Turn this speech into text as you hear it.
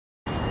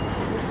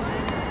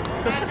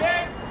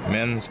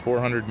Men's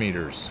 400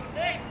 meters.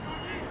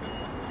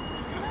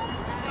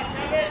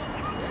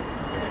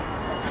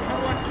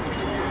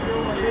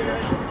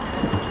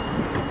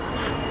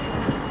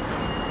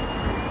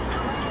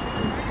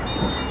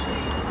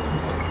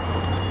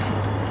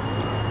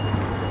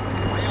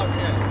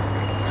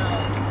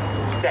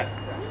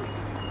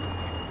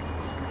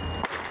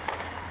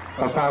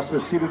 Our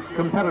fastest seated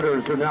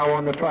competitors are now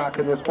on the track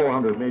in this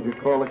 400. Major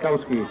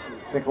Korlikowski,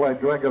 Nikolai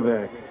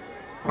Dregovic,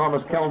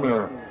 Thomas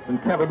Kellner,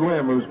 and Kevin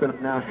Lim, who's been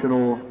a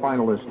national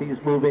finalist.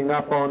 He's moving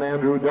up on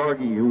Andrew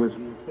Dargy, who was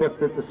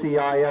fifth at the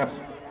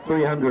CIS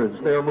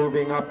 300s. They're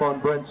moving up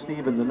on Brent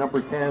Stephen, the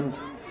number 10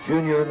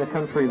 junior in the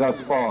country thus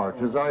far.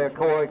 Josiah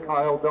Coy,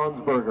 Kyle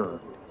Donsberger.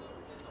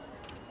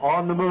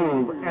 On the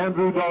move,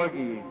 Andrew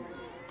Dargy.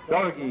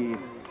 Dargy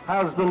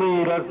has the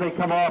lead as they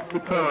come off the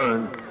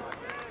turn.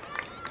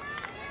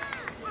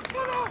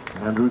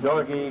 Andrew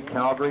Dargy,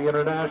 Calgary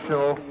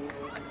International.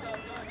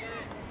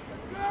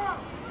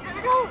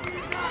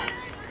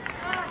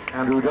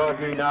 Andrew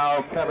Dargy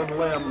now, Kevin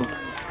Lim,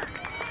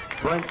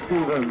 Brent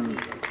Stevens,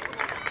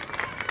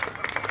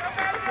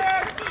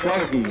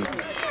 Dargy,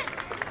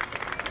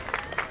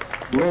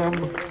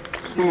 Lim,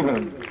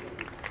 Stevens,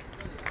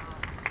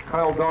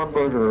 Kyle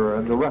Donberger,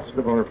 and the rest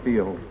of our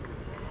field.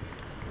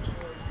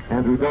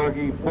 Andrew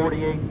Dargy,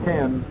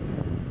 48.10,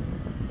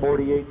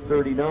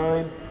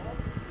 48.39,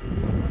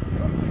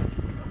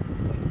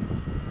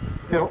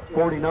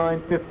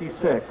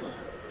 49.56.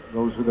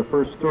 Those are the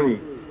first three,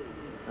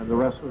 and the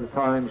rest of the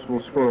times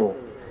will scroll.